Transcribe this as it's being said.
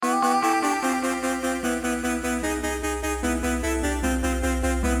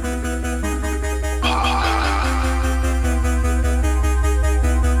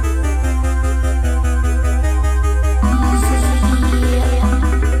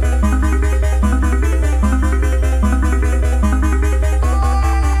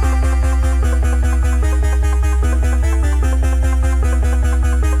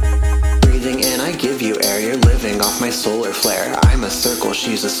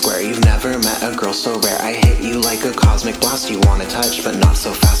square. You've never met a girl so rare. I hit you like a cosmic blast. You wanna touch, but not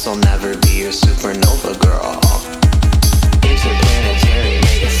so fast. I'll never be your supernova girl. Interplanetary,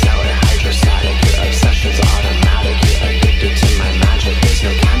 megastellar, hydrostatic. Your obsession's automatic. You're addicted to my magic. There's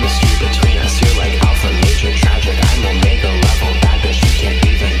no chemistry between us. You're like alpha, major, tragic. I'm omega level, bad bitch. You can't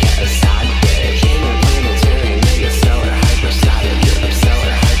even get a sad bitch. Interplanetary, megastellar, hydrostatic. You're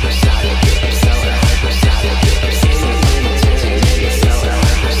upseller, hydrostatic. You're upseller, hydrostatic. You're upseller, interplanetary, megastellar,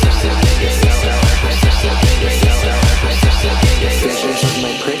 hydrostatic. Megastellar, hydrostatic. Megastellar, hydrostatic. Pictures of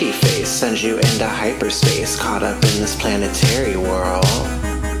my pretty face send you into hyperspace. Caught up in this planetary whirl.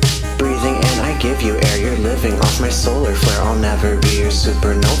 Breathing in, I give you air. You're living off my solar flare. I'll never be your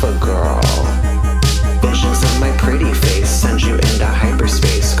supernova girl. Visions of my pretty face send you into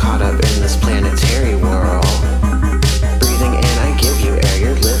hyperspace. Caught up in this planetary whirl. Breathing in, I give you air.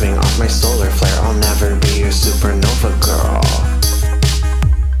 You're living off my solar flare. I'll never be your supernova girl.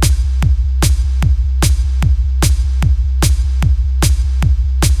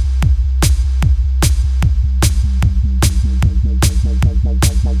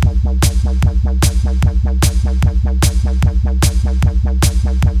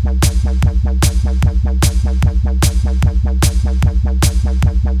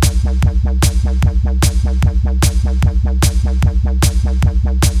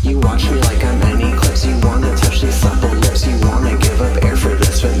 You watch me like I'm any clips. You wanna touch these supple lips. You wanna give up air for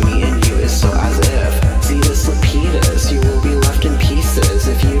this, but me and you is so as if. Zetus Lapidus, you will be left in pieces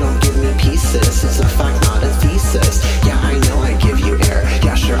if you don't give me pieces. It's a fact, not a thesis. Yeah, I know I give you air.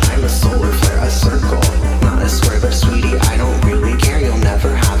 Yeah, sure, I'm a solar flare, a circle, not a square. But sweetie, I don't really care. You'll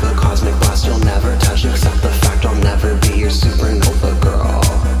never have a cosmic blast. You'll never touch, except the fact I'll never be your supernova girl.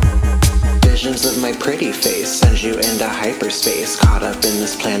 Visions of my pretty face send you into hyperspace. Caught up in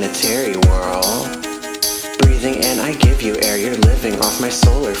this planetary whirl. Breathing in, I give you air. You're living off my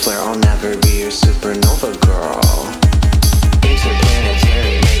solar flare. I'll never be your supernova girl.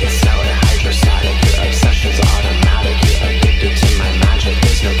 Interplanetary, mega